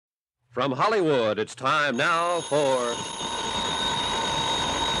From Hollywood, it's time now for...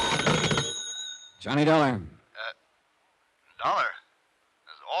 Johnny Dollar. Dollar?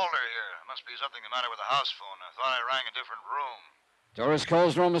 There's Alder here. Must be something the matter with the house phone. I thought I rang a different room. Doris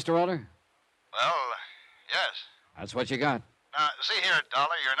Cole's room, Mr. Alder? Well, yes. That's what you got. Now, see here,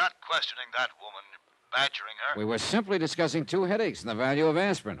 Dollar, you're not questioning that woman, badgering her. We were simply discussing 2 headaches and the value of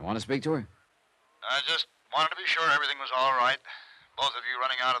aspirin. Want to speak to her? I just wanted to be sure everything was all right. Both of you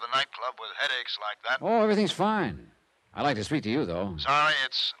running out of the nightclub with headaches like that. Oh, everything's fine. I'd like to speak to you, though. Sorry,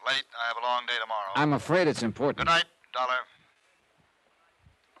 it's late. I have a long day tomorrow. I'm afraid it's important. Good night, Dollar.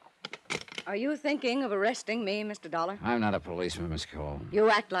 Are you thinking of arresting me, Mr. Dollar? I'm not a policeman, Miss Cole. You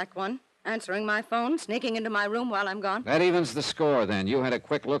act like one. Answering my phone, sneaking into my room while I'm gone. That evens the score, then. You had a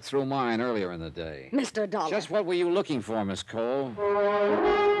quick look through mine earlier in the day. Mr. Dollar. Just what were you looking for, Miss Cole?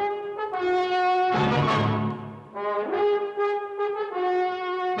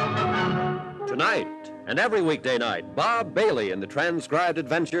 Tonight, and every weekday night, Bob Bailey in the transcribed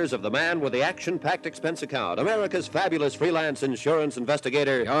adventures of the man with the action-packed expense account, America's fabulous freelance insurance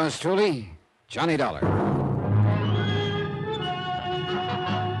investigator. Yours truly, Johnny Dollar.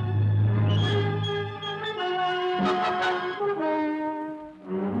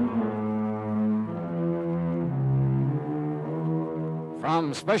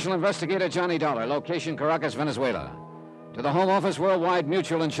 From Special Investigator Johnny Dollar, location Caracas, Venezuela, to the Home Office Worldwide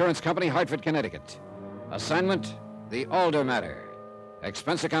Mutual Insurance Company, Hartford, Connecticut. Assignment, the Alder matter.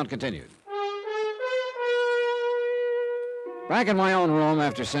 Expense account continued. Back in my own room,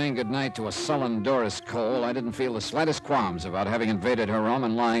 after saying goodnight to a sullen Doris Cole, I didn't feel the slightest qualms about having invaded her room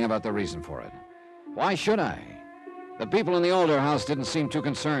and lying about the reason for it. Why should I? The people in the Alder house didn't seem too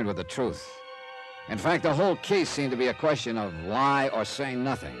concerned with the truth. In fact, the whole case seemed to be a question of lie or say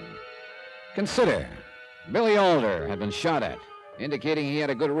nothing. Consider, Billy Alder had been shot at, indicating he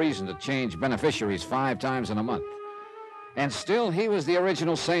had a good reason to change beneficiaries 5 times in a month. And still, he was the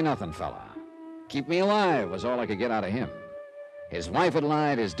original say-nothing fella. Keep me alive was all I could get out of him. His wife had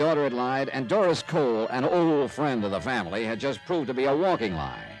lied, his daughter had lied, and Doris Cole, an old friend of the family, had just proved to be a walking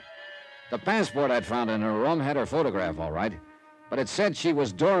lie. The passport I'd found in her room had her photograph, all right, but it said she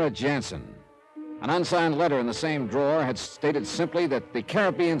was Dora Jansen. An unsigned letter in the same drawer had stated simply that the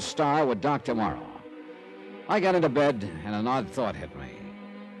Caribbean Star would dock tomorrow. I got into bed, and an odd thought hit me.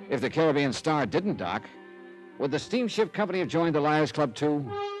 If the Caribbean Star didn't dock, would the steamship company have joined the Liars Club, too?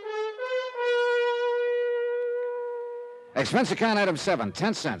 Expense account item 7,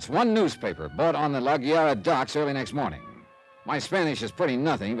 10 cents. 1 newspaper, bought on the La Guiara docks early next morning. My Spanish is pretty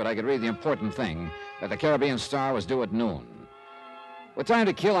nothing, but I could read the important thing, that the Caribbean Star was due at noon. With time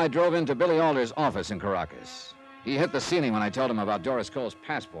to kill, I drove into Billy Alder's office in Caracas. He hit the ceiling when I told him about Doris Cole's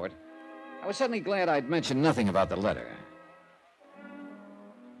passport. I was suddenly glad I'd mentioned nothing about the letter.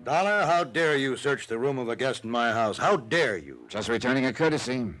 Dollar, how dare you search the room of a guest in my house? How dare you? Just returning a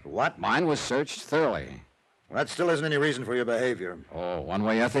courtesy. What? Mine was searched thoroughly. Well, that still isn't any reason for your behavior. Oh,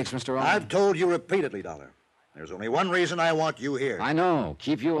 one-way ethics, Mr. Alder? I've told you repeatedly, Dollar. There's only one reason I want you here. I know.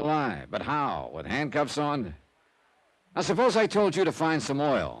 Keep you alive. But how? With handcuffs on? Now, suppose I told you to find some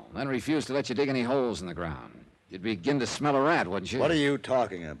oil, then refused to let you dig any holes in the ground. You'd begin to smell a rat, wouldn't you? What are you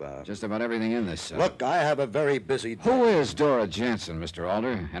talking about? Just about everything in this cell. Look, I have a very busy day. Who is Dora Jansen, Mr.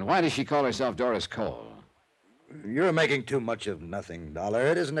 Alder? And why does she call herself Doris Cole? You're making too much of nothing, Dollar.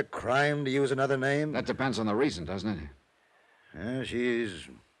 It isn't a crime to use another name. That depends on the reason, doesn't it? Yeah, she's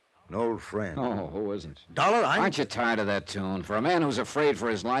an old friend. Oh, who isn't? Dollar, Aren't you tired of that tune? For a man who's afraid for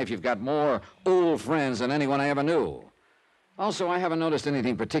his life, you've got more old friends than anyone I ever knew. Also, I haven't noticed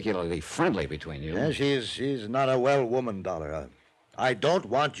anything particularly friendly between you. Yeah, she's not a well woman, Dollar. I don't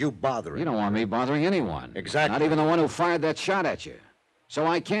want you bothering. You don't want me bothering anyone. Exactly. Not even the one who fired that shot at you. So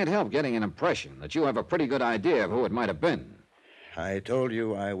I can't help getting an impression that you have a pretty good idea of who it might have been. I told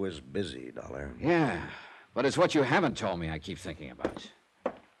you I was busy, Dollar. Yeah, but it's what you haven't told me I keep thinking about.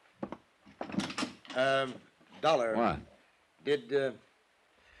 Dollar. What? Did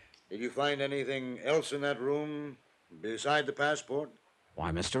you find anything else in that room beside the passport? Why,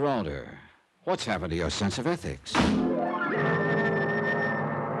 Mr. Alder, what's happened to your sense of ethics?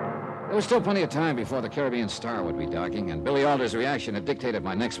 There was still plenty of time before the Caribbean Star would be docking, and Billy Alder's reaction had dictated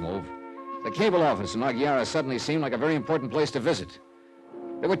my next move. The cable office in La Guiara suddenly seemed like a very important place to visit.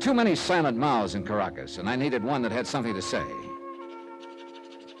 There were too many silent mouths in Caracas, and I needed one that had something to say.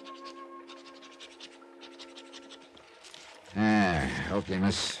 Okay,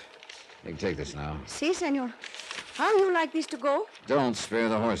 miss. You can take this now. Si, senor. How you like this to go? Don't spare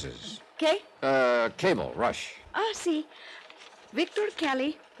the horses. Okay. Cable, rush. Si. Victor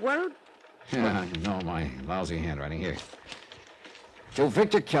Kelly, World... Yeah, I know my lousy handwriting. Here. To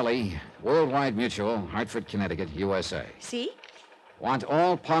Victor Kelly, Worldwide Mutual, Hartford, Connecticut, USA. See? Want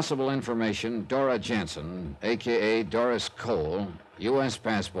all possible information, Dora Jansen, a.k.a. Doris Cole, U.S.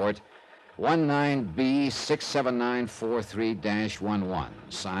 passport, 19B67943-11,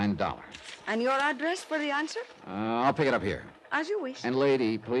 signed Dollar. And your address for the answer? I'll pick it up here. As you wish. And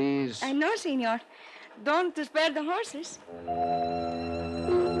lady, please. No, senor. Don't spare the horses.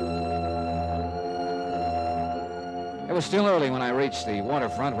 It was still early when I reached the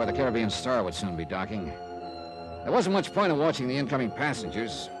waterfront where the Caribbean Star would soon be docking. There wasn't much point in watching the incoming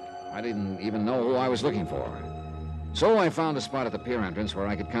passengers. I didn't even know who I was looking for. So I found a spot at the pier entrance where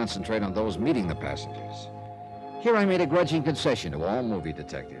I could concentrate on those meeting the passengers. Here I made a grudging concession to all movie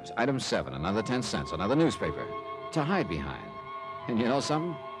detectives. Item 7, another 10 cents, another newspaper to hide behind. And you know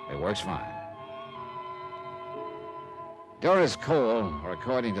something? It works fine. Doris Cole, or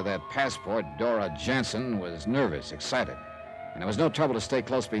according to that passport, Dora Jansen, was nervous, excited. And there was no trouble to stay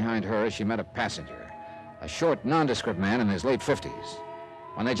close behind her as she met a passenger, a short, nondescript man in his late 50s.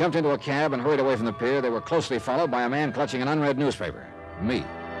 When they jumped into a cab and hurried away from the pier, they were closely followed by a man clutching an unread newspaper. Me.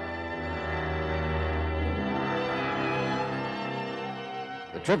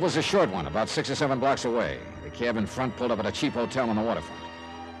 The trip was a short one, about 6 or 7 blocks away. The cab in front pulled up at a cheap hotel on the waterfront.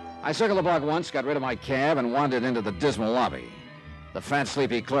 I circled the block once, got rid of my cab, and wandered into the dismal lobby. The fat,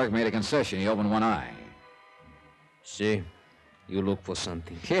 sleepy clerk made a concession. He opened one eye. See, you look for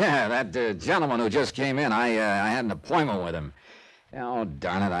something. Yeah, that gentleman who just came in, I had an appointment with him. Oh,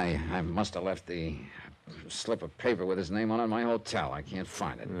 darn it, I must have left the slip of paper with his name on it in my hotel. I can't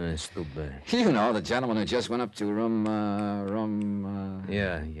find it. That's too bad. You know, the gentleman who just went up to room.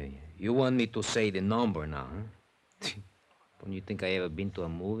 Yeah. You want me to say the number now, huh? Don't you think I ever been to a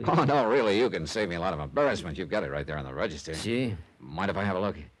movie? Oh, no, really, you can save me a lot of embarrassment. You've got it right there on the register. See? Mind if I have a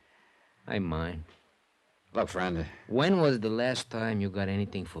look? I mind. Look, friend. When was the last time you got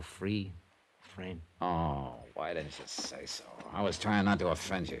anything for free, friend? Oh, why didn't you say so? I was trying not to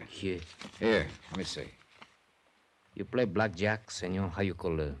offend you. Here. Here, let me see. You play blackjack, senor? How you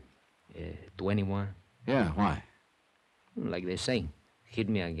call it? 21? Yeah, why? Like they say. Hit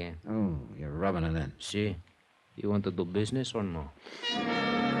me again. Oh, you're rubbing it in. See? You want to do business or no?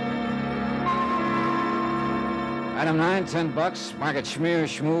 Item 9, $10. Market schmear,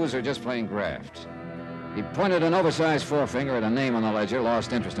 schmooze, or just plain graft. He pointed an oversized forefinger at a name on the ledger,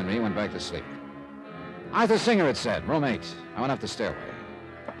 lost interest in me, went back to sleep. Arthur Singer, it said, room 8. I went up the stairway.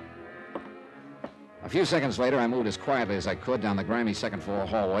 A few seconds later, I moved as quietly as I could down the grimy second-floor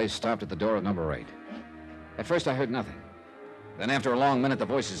hallway, stopped at the door of number 8. At first, I heard nothing. Then after a long minute, the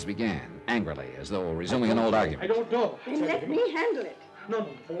voices began, angrily, as though resuming an old argument. I don't know. Then let me handle it. No,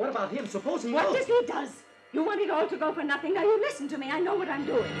 but what about him? Suppose he What knows. does he does? You want it all to go for nothing. Now you listen to me. I know what I'm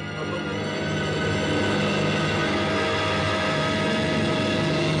doing.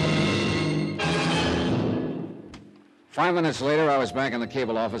 5 minutes later, I was back in the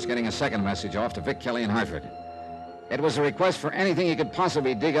cable office getting a second message off to Vic Kelly in Hartford. It was a request for anything he could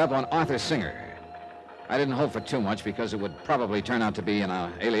possibly dig up on Arthur Singer. I didn't hope for too much because it would probably turn out to be an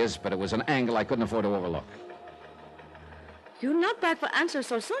alias, but it was an angle I couldn't afford to overlook. You're not back for answers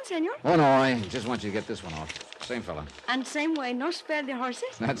so soon, senor. Oh, no, I just want you to get this one off. Same fella. And same way, no spare the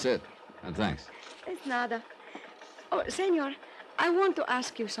horses? That's it. And thanks. It's nada. Oh, senor, I want to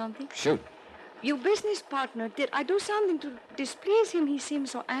ask you something. Shoot. Your business partner, did I do something to displease him? He seemed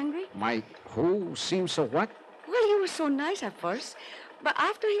so angry. My who seems so what? Well, he was so nice at first, but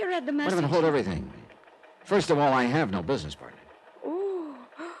after he read the Wait message... a minute, hold everything. First of all, I have no business partner. Oh,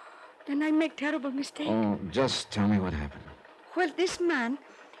 then I make terrible mistake. Oh, just tell me what happened. Well, this man,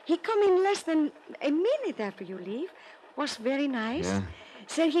 he come in less than a minute after you leave, was very nice. Yeah?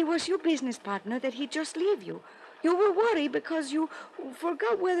 Said he was your business partner, that he'd just leave you. You were worried because you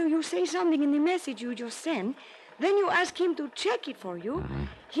forgot whether you say something in the message you just sent. Then you asked him to check it for you. Uh-huh.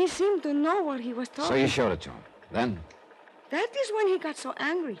 He seemed to know what he was talking. So you showed it to him. Then, That is when he got so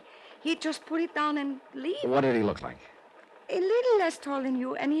angry. He just put it down and leave. what did he look like? A little less tall than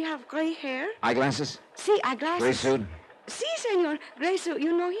you, and he have gray hair. Eyeglasses? See, eyeglasses. Gray suit? Si, senor. Gray suit.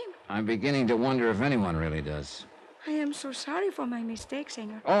 You know him. I'm beginning to wonder if anyone really does. I am so sorry for my mistake,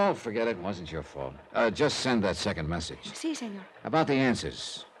 senor. Oh, forget it. It wasn't your fault. Just send that second message. Si, senor. About the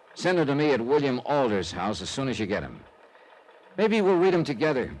answers. Send them to me at William Alder's house as soon as you get them. Maybe we'll read them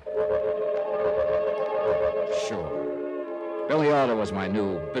together. Sure. Billy Alder was my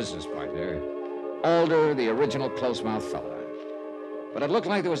new business partner. Alder, the original close-mouthed fella. But it looked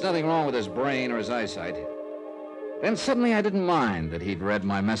like there was nothing wrong with his brain or his eyesight. Then suddenly I didn't mind that he'd read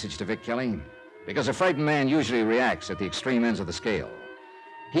my message to Vic Kelly, because a frightened man usually reacts at the extreme ends of the scale.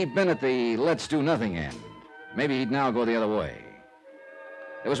 He'd been at the let's do nothing end. Maybe he'd now go the other way.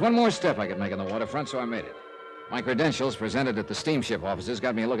 There was one more step I could make on the waterfront, so I made it. My credentials presented at the steamship offices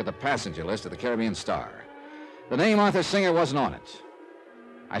got me a look at the passenger list of the Caribbean Star. The name Arthur Singer wasn't on it.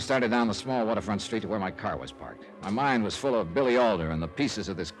 I started down the small waterfront street to where my car was parked. My mind was full of Billy Alder and the pieces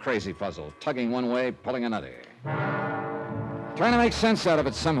of this crazy puzzle, tugging one way, pulling another. Trying to make sense out of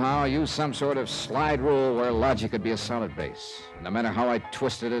it somehow, I used some sort of slide rule where logic could be a solid base. No matter how I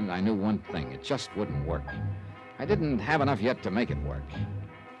twisted it, I knew one thing. It just wouldn't work. I didn't have enough yet to make it work.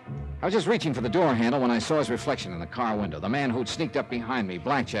 I was just reaching for the door handle when I saw his reflection in the car window. The man who'd sneaked up behind me,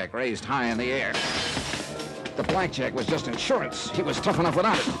 blackjack raised high in the air. The blackjack was just insurance. He was tough enough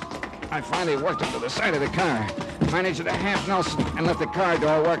without it. I finally worked up to the side of the car, managed a half Nelson, and let the car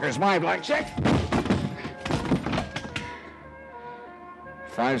door workers my blackjack.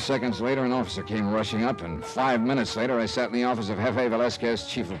 5 seconds later, an officer came rushing up, and 5 minutes later, I sat in the office of Jefe Velasquez,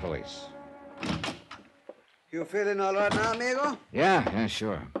 chief of police. You feeling all right now, amigo? Yeah,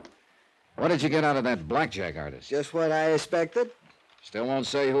 sure. What did you get out of that blackjack artist? Just what I expected. Still won't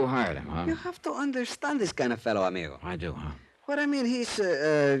say who hired him, huh? You have to understand this kind of fellow, amigo. I do, huh? What I mean, he's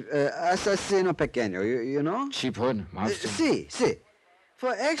asesino pequeño, you know? Cheap hood? Mobster? Si.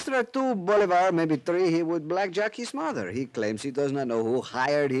 For extra $2 Bolivar, maybe 3, he would blackjack his mother. He claims he does not know who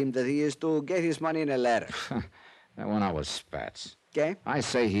hired him, that he is to get his money in a letter. That went out with spats. Okay? I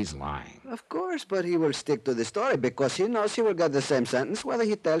say he's lying. Of course, but he will stick to the story because he knows he will get the same sentence whether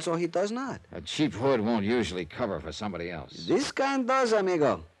he tells or he does not. A cheap hood won't usually cover for somebody else. This kind does,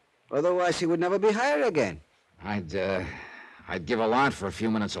 amigo. Otherwise, he would never be hired again. I'd give a lot for a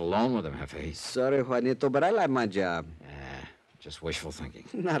few minutes alone with him, Jefe. Sorry, Juanito, but I like my job. Just wishful thinking.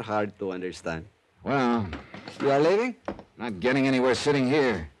 Not hard to understand. Well, You are leaving? not getting anywhere sitting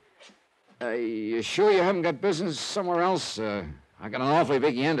here. You sure you haven't got business somewhere else? I got an awfully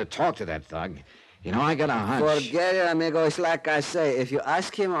big yen to talk to that thug. You know, I got a hunch. Forget it, amigo. It's like I say. If you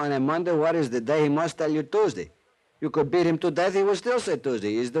ask him on a Monday what is the day, he must tell you Tuesday. You could beat him to death, he will still say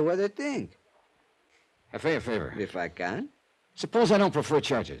Tuesday. Is the way they think. Jefe, a favor. If I can. Suppose I don't prefer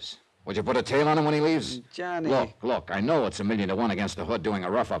charges. Would you put a tail on him when he leaves? Johnny. Look, I know it's 1,000,000 to 1 against the hood doing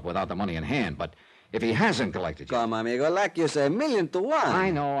a rough-up without the money in hand, but if he hasn't collected you... Come, amigo, like you say, 1,000,000 to 1. I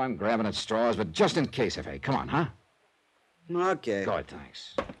know I'm grabbing at straws, but just in case, Jefe, come on, huh? Okay. Good,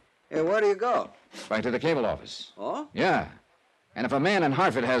 thanks. Hey, where do you go? Back to the cable office. Oh? Yeah. And if a man in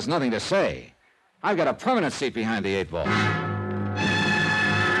Hartford has nothing to say, I've got a permanent seat behind the 8 ball.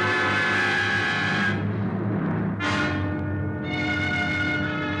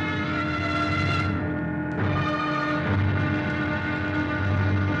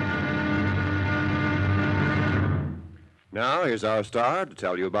 Now, here's our star to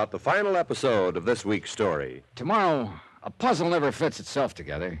tell you about the final episode of this week's story. Tomorrow, a puzzle never fits itself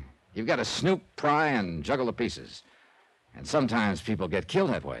together. You've got to snoop, pry, and juggle the pieces. And sometimes people get killed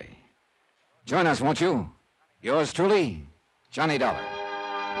that way. Join us, won't you? Yours truly, Johnny Dollar.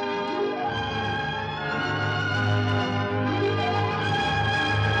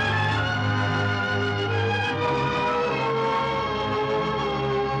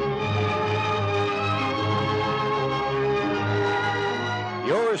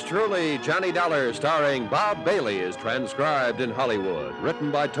 Yours truly, Johnny Dollar, starring Bob Bailey, is transcribed in Hollywood.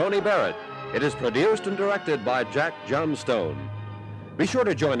 Written by Tony Barrett. It is produced and directed by Jack Johnstone. Be sure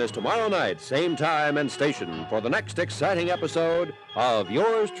to join us tomorrow night, same time and station, for the next exciting episode of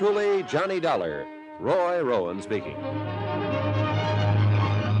Yours truly, Johnny Dollar. Roy Rowan speaking.